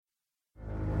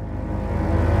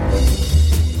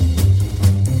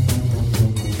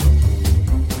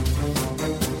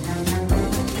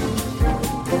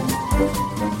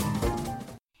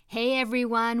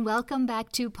everyone. Welcome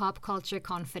back to Pop Culture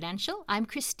Confidential. I'm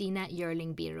Christina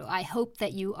Yerling-Biro. I hope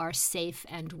that you are safe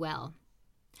and well.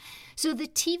 So the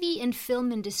TV and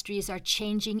film industries are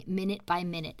changing minute by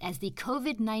minute as the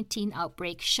COVID-19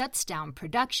 outbreak shuts down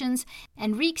productions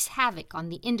and wreaks havoc on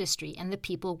the industry and the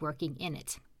people working in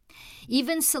it.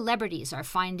 Even celebrities are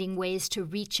finding ways to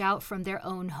reach out from their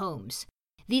own homes.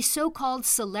 These so-called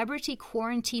celebrity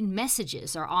quarantine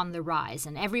messages are on the rise,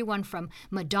 and everyone from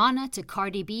Madonna to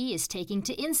Cardi B is taking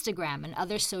to Instagram and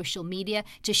other social media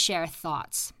to share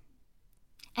thoughts.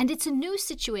 And it's a new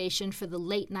situation for the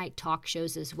late-night talk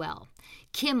shows as well.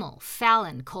 Kimmel,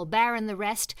 Fallon, Colbert, and the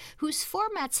rest, whose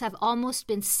formats have almost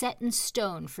been set in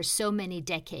stone for so many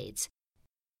decades.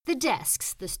 The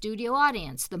desks, the studio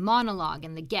audience, the monologue,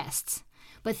 and the guests.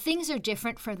 But things are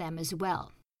different for them as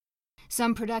well.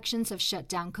 Some productions have shut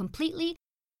down completely,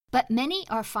 but many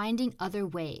are finding other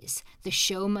ways. The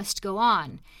show must go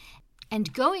on.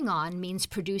 And going on means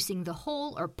producing the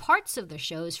whole or parts of the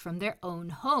shows from their own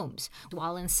homes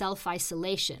while in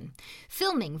self-isolation,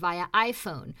 filming via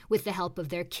iPhone with the help of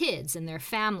their kids and their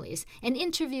families, and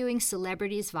interviewing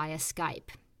celebrities via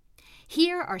Skype.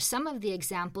 Here are some of the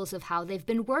examples of how they've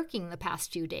been working the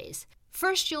past few days.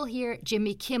 First, you'll hear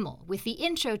Jimmy Kimmel with the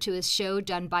intro to his show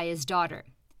done by his daughter.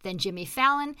 Then Jimmy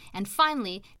Fallon, and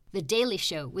finally, The Daily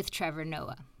Show with Trevor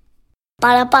Noah.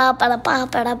 Ba-da-ba, ba-da-ba,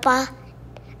 ba-da-ba.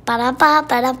 Ba-da-ba,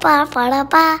 ba-da-ba,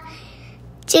 ba-da-ba.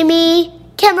 Jimmy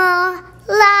Kimmel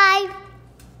Live.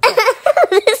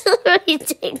 This is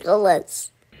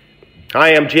ridiculous.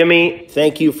 Hi, I'm Jimmy.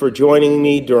 Thank you for joining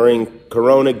me during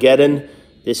Corona-geddon.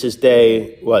 This is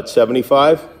day,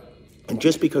 75? And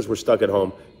just because we're stuck at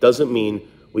home doesn't mean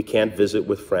we can't visit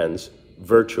with friends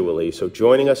virtually. So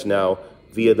joining us now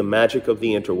via the magic of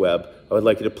the interweb, I would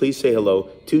like you to please say hello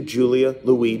to Julia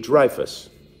Louis-Dreyfus.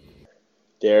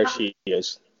 There she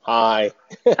is. Hi.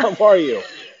 How are you?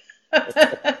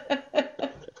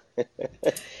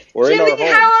 We're Jimmy, in our home.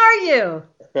 how are you?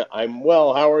 I'm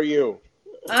well. How are you?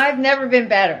 I've never been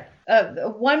better.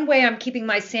 One way I'm keeping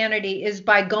my sanity is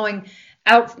by going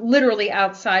out, literally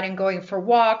outside, and going for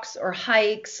walks or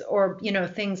hikes or,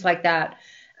 things like that.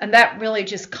 And that really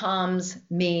just calms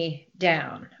me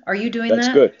down. Are you doing that?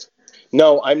 That's good.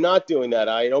 No, I'm not doing that.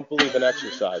 I don't believe in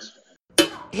exercise.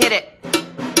 Hit it.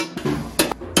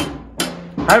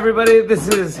 Hi, everybody. This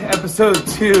is episode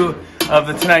 2 of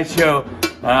The Tonight Show,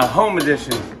 home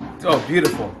edition. Oh,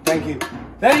 beautiful. Thank you.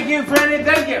 Thank you, Freddie.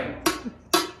 Thank you.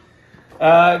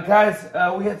 Guys,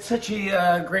 we had such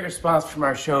a great response from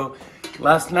our show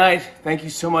last night. Thank you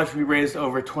so much. We raised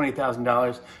over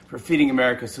 $20,000 for Feeding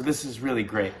America, so this is really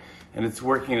great. And it's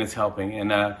working and it's helping.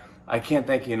 And I can't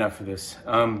thank you enough for this.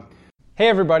 Hey,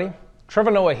 everybody.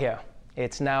 Trevor Noah here.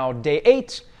 It's now day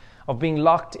 8 of being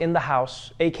locked in the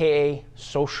house, aka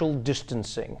social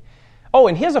distancing. Oh,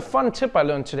 and here's a fun tip I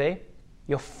learned today.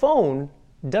 Your phone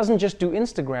doesn't just do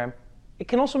Instagram, it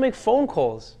can also make phone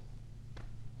calls.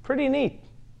 Pretty neat.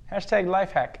 Hashtag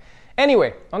life hack.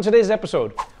 Anyway, on today's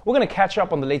episode, we're going to catch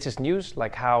up on the latest news,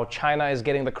 like how China is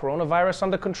getting the coronavirus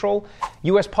under control,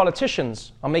 US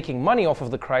politicians are making money off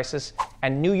of the crisis,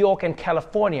 and New York and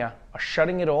California are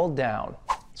shutting it all down.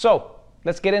 So,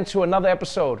 let's get into another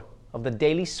episode of the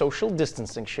Daily Social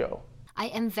Distancing Show. I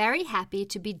am very happy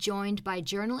to be joined by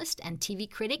journalist and TV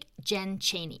critic Jen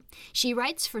Chaney. She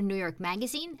writes for New York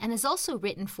Magazine and has also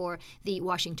written for the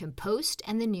Washington Post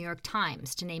and the New York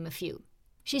Times, to name a few.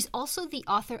 She's also the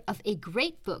author of a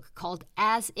great book called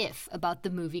As If, about the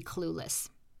movie Clueless.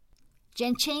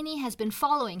 Jen Chaney has been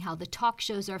following how the talk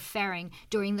shows are faring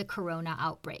during the corona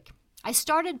outbreak. I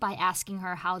started by asking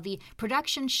her how the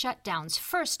production shutdowns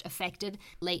first affected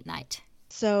late night.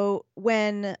 So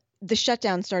when the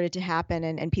shutdown started to happen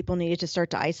and people needed to start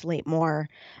to isolate more,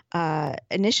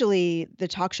 initially the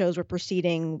talk shows were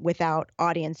proceeding without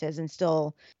audiences and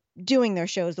still doing their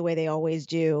shows the way they always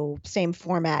do, same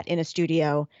format in a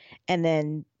studio. And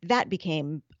then that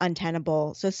became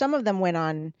untenable. So some of them went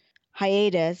on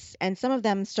hiatus and some of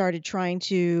them started trying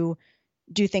to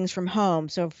do things from home.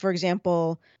 So for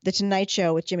example, The Tonight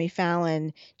Show with Jimmy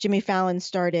Fallon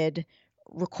started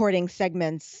recording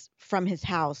segments from his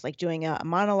house, like doing a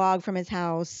monologue from his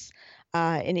house,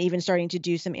 and even starting to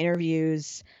do some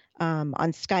interviews on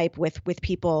Skype with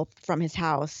people from his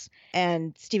house.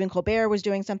 And Stephen Colbert was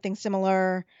doing something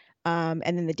similar. And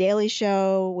then The Daily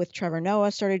Show with Trevor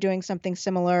Noah started doing something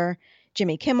similar.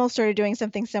 Jimmy Kimmel started doing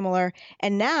something similar.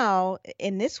 And now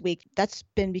in this week, that's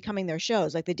been becoming their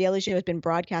shows. Like The Daily Show has been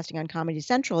broadcasting on Comedy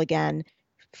Central again,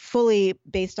 fully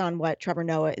based on what Trevor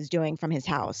Noah is doing from his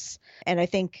house. And I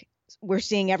think we're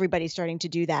seeing everybody starting to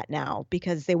do that now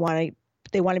because they want to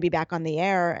they want to be back on the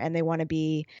air and they want to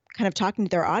be kind of talking to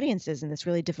their audiences in this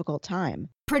really difficult time.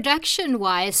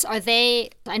 Production-wise,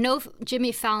 I know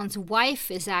Jimmy Fallon's wife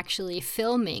is actually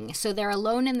filming, so they're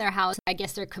alone in their house. I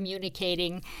guess they're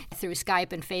communicating through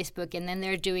Skype and Facebook, and then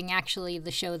they're doing actually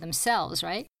the show themselves,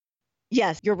 right?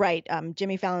 Yes, you're right.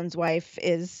 Jimmy Fallon's wife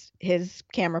is his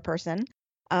camera person.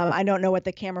 I don't know what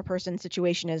the camera person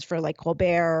situation is for like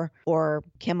Colbert or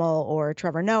Kimmel or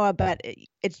Trevor Noah, but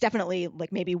it's definitely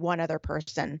like maybe one other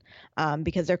person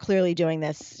because they're clearly doing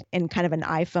this in kind of an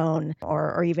iPhone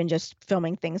or even just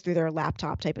filming things through their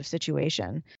laptop type of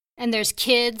situation. And there's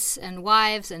kids and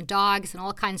wives and dogs and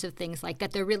all kinds of things like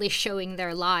that. They're really showing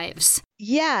their lives.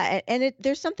 Yeah, and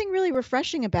there's something really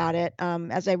refreshing about it.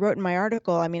 As I wrote in my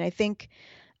article, I mean, I think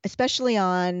especially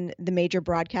on the major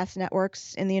broadcast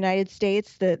networks in the United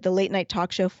States, the late night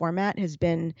talk show format has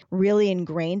been really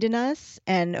ingrained in us.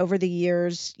 And over the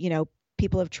years,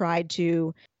 people have tried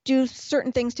to do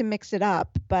certain things to mix it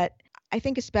up. But I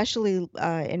think especially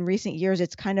in recent years,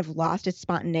 it's kind of lost its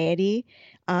spontaneity.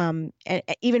 And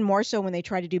even more so when they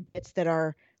try to do bits that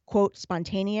are, quote,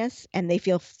 spontaneous and they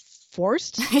feel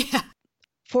forced. Yeah.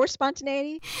 Forced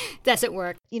spontaneity. Doesn't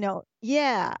work.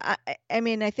 Yeah. I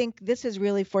mean, I think this has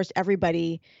really forced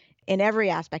everybody in every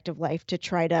aspect of life to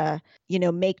try to,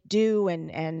 make do.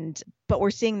 But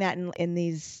we're seeing that in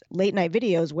these late night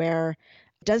videos where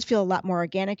it does feel a lot more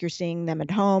organic. You're seeing them at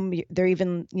home. They're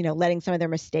even, letting some of their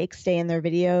mistakes stay in their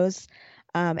videos.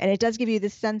 And it does give you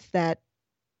this sense that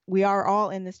we are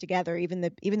all in this together. Even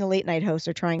the late night hosts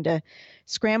are trying to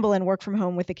scramble and work from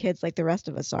home with the kids like the rest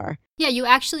of us are. Yeah, you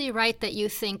actually write that you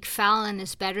think Fallon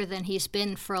is better than he's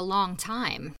been for a long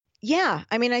time. Yeah,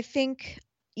 I mean, I think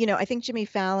Jimmy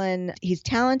Fallon, he's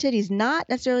talented. He's not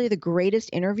necessarily the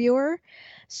greatest interviewer.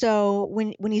 So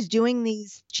when he's doing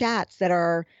these chats that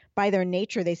are by their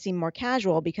nature, they seem more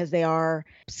casual because they are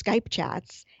Skype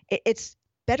chats. It's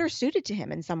better suited to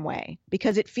him in some way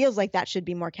because it feels like that should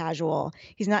be more casual.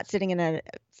 He's not sitting in a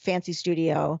fancy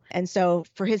studio. And so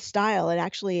for his style,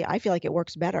 I feel like it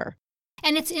works better.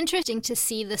 And it's interesting to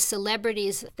see the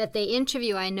celebrities that they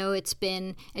interview. I know it's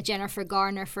been Jennifer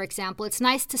Garner, for example. It's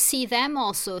nice to see them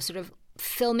also sort of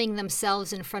filming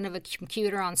themselves in front of a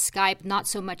computer on Skype, not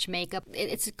so much makeup.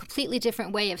 It's a completely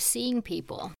different way of seeing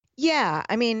people. Yeah.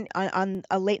 I mean, on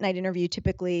a late night interview,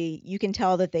 typically you can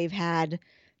tell that they've had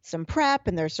some prep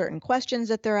and there are certain questions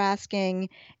that they're asking.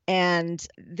 And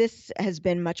this has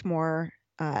been much more,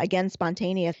 again,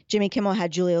 spontaneous. Jimmy Kimmel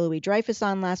had Julia Louis-Dreyfus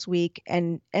on last week,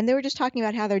 and they were just talking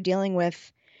about how they're dealing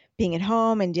with being at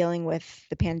home and dealing with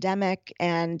the pandemic.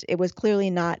 And it was clearly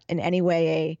not in any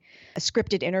way a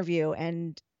scripted interview.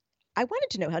 And I wanted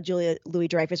to know how Julia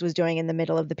Louis-Dreyfus was doing in the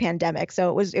middle of the pandemic.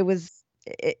 So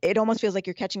it almost feels like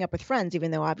you're catching up with friends, even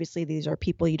though obviously these are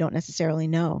people you don't necessarily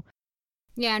know.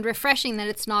 Yeah, and refreshing that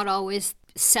it's not always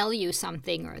sell you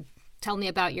something or tell me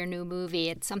about your new movie.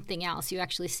 It's something else. You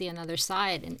actually see another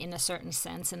side in a certain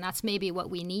sense, and that's maybe what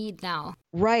we need now.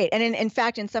 Right. And in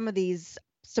fact, in some of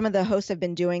the hosts have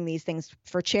been doing these things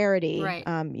for charity. Right.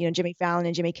 Jimmy Fallon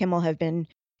and Jimmy Kimmel have been,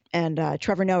 and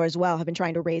Trevor Noah as well, have been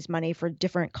trying to raise money for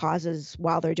different causes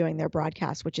while they're doing their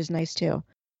broadcasts, which is nice too.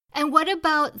 And what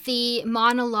about the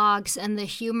monologues and the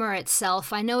humor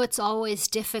itself? I know it's always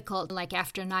difficult, like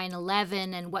after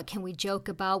 9/11, and what can we joke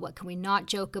about, what can we not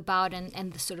joke about,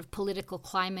 and the sort of political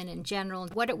climate in general.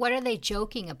 What are they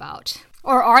joking about?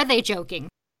 Or are they joking?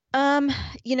 Yeah,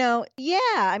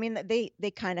 I mean,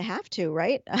 they kind of have to,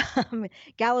 right?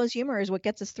 Gallows humor is what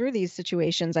gets us through these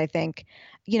situations, I think.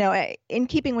 In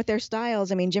keeping with their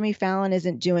styles, I mean, Jimmy Fallon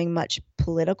isn't doing much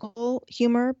political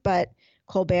humor, but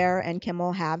Colbert and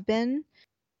Kimmel have been.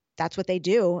 That's what they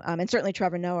do. And certainly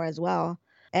Trevor Noah as well.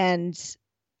 And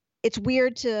it's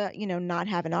weird to, not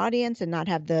have an audience and not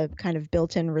have the kind of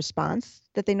built-in response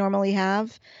that they normally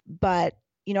have. But,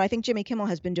 I think Jimmy Kimmel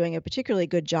has been doing a particularly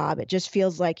good job. It just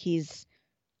feels like he's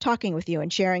talking with you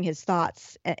and sharing his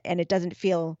thoughts. And it doesn't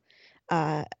feel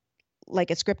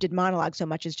like a scripted monologue so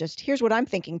much as just, here's what I'm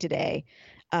thinking today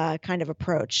kind of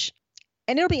approach.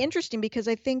 And it'll be interesting because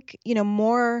I think,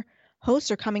 more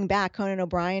hosts are coming back. Conan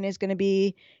O'Brien is going to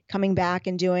be coming back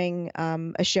and doing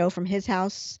a show from his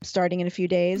house starting in a few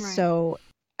days. Right. So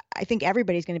I think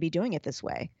everybody's going to be doing it this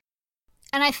way.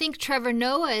 And I think Trevor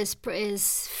Noah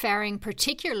is faring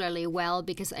particularly well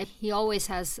because he always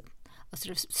has a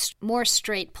sort of more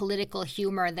straight political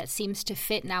humor that seems to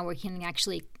fit now where he can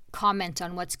actually comment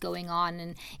on what's going on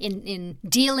and in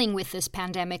dealing with this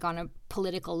pandemic on a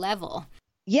political level.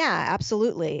 Yeah,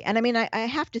 absolutely. And I mean, I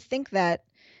have to think that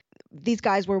these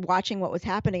guys were watching what was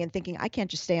happening and thinking, I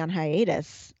can't just stay on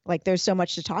hiatus. Like there's so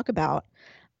much to talk about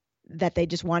that they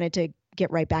just wanted to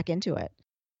get right back into it.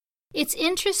 It's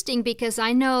interesting because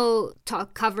I know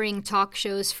covering talk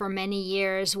shows for many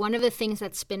years, one of the things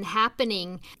that's been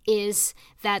happening is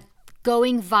that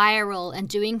going viral and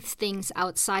doing things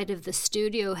outside of the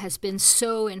studio has been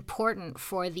so important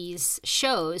for these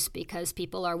shows because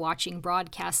people are watching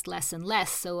broadcast less and less.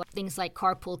 So things like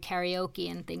carpool karaoke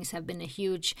and things have been a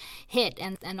huge hit.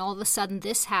 And all of a sudden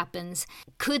this happens.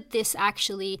 Could this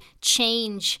actually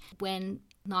change when,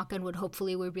 knock on wood,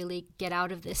 hopefully we really get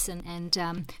out of this and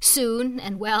soon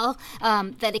and well,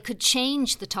 that it could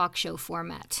change the talk show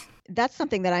format? That's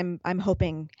something that I'm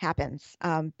hoping happens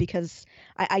because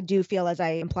I do feel, as I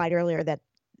implied earlier, that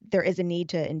there is a need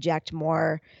to inject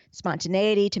more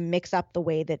spontaneity, to mix up the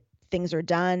way that things are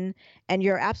done. And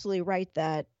you're absolutely right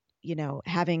that,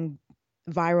 having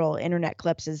viral internet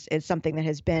clips is something that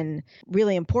has been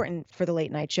really important for the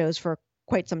late night shows for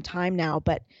quite some time now.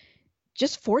 But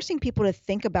just forcing people to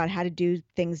think about how to do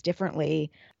things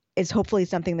differently is hopefully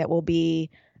something that will be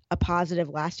a positive,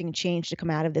 lasting change to come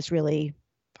out of this really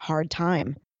hard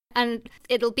time. And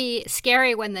it'll be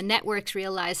scary when the networks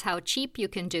realize how cheap you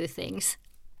can do things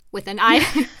with an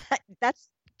iPhone.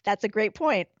 That's a great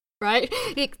point. Right?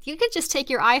 You could just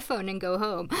take your iPhone and go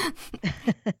home.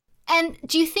 And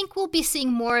do you think we'll be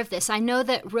seeing more of this? I know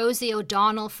that Rosie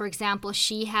O'Donnell, for example,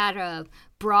 she had a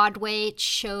Broadway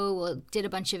show, did a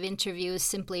bunch of interviews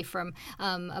simply from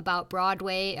about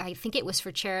Broadway. I think it was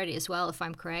for charity as well, if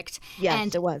I'm correct. Yes,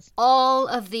 and it was. All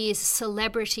of these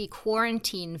celebrity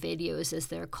quarantine videos, as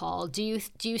they're called. Do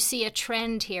you see a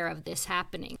trend here of this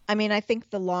happening? I mean, I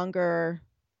think the longer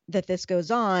that this goes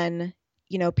on,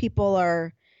 people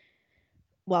are,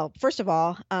 well, first of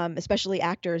all, especially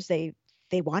actors, they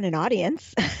want an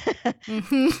audience.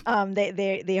 Mm-hmm.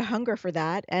 They hunger for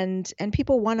that, and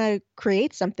people want to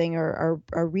create something or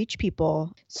reach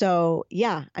people. So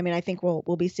yeah, I mean, I think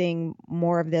we'll be seeing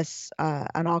more of this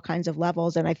on all kinds of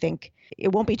levels, and I think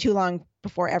it won't be too long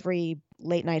before every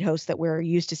late night host that we're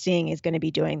used to seeing is going to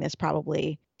be doing this,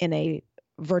 probably in a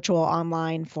virtual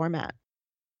online format.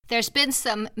 There's been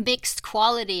some mixed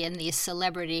quality in these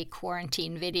celebrity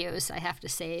quarantine videos, I have to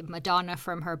say. Madonna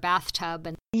from her bathtub.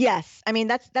 And yes, I mean,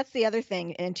 that's the other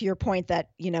thing. And to your point that,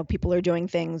 people are doing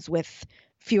things with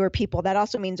fewer people, that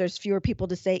also means there's fewer people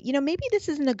to say, maybe this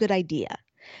isn't a good idea.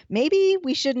 Maybe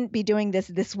we shouldn't be doing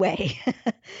this way.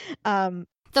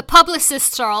 The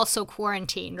publicists are also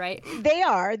quarantined, right? They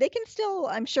are. They can still,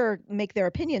 I'm sure, make their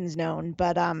opinions known.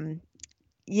 But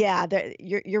yeah,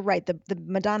 you're right. The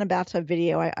Madonna bathtub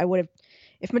video, I would have,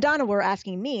 if Madonna were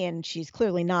asking me, and she's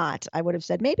clearly not, I would have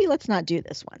said, maybe let's not do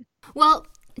this one. Well,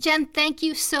 Jen, thank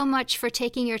you so much for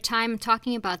taking your time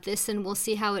talking about this, and we'll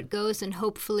see how it goes, and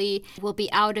hopefully we'll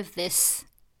be out of this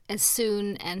as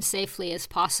soon and safely as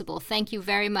possible. Thank you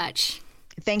very much.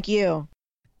 Thank you.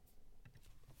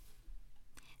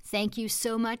 Thank you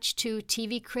so much to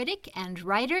TV critic and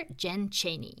writer Jen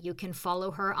Chaney. You can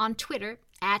follow her on Twitter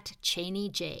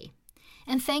 @ChaneyJ.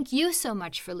 And thank you so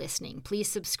much for listening. Please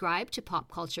subscribe to Pop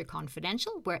Culture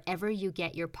Confidential wherever you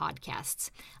get your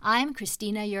podcasts. I'm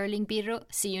Christina Yerling-Biro.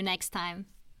 See you next time.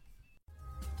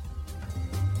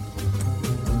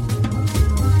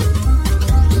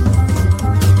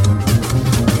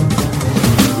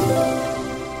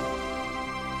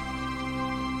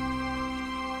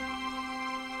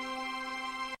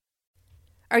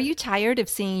 Are you tired of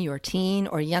seeing your teen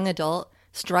or young adult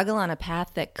struggle on a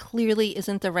path that clearly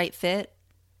isn't the right fit?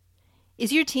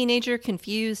 Is your teenager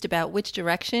confused about which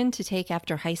direction to take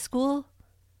after high school?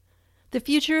 The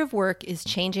future of work is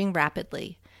changing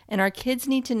rapidly, and our kids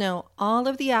need to know all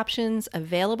of the options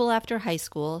available after high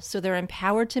school so they're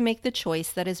empowered to make the choice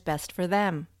that is best for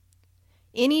them.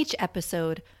 In each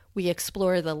episode, we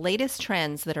explore the latest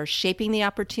trends that are shaping the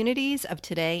opportunities of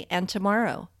today and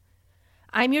tomorrow.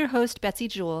 I'm your host, Betsy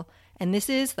Jewell, and this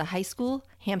is the High School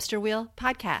Hamster Wheel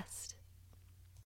Podcast.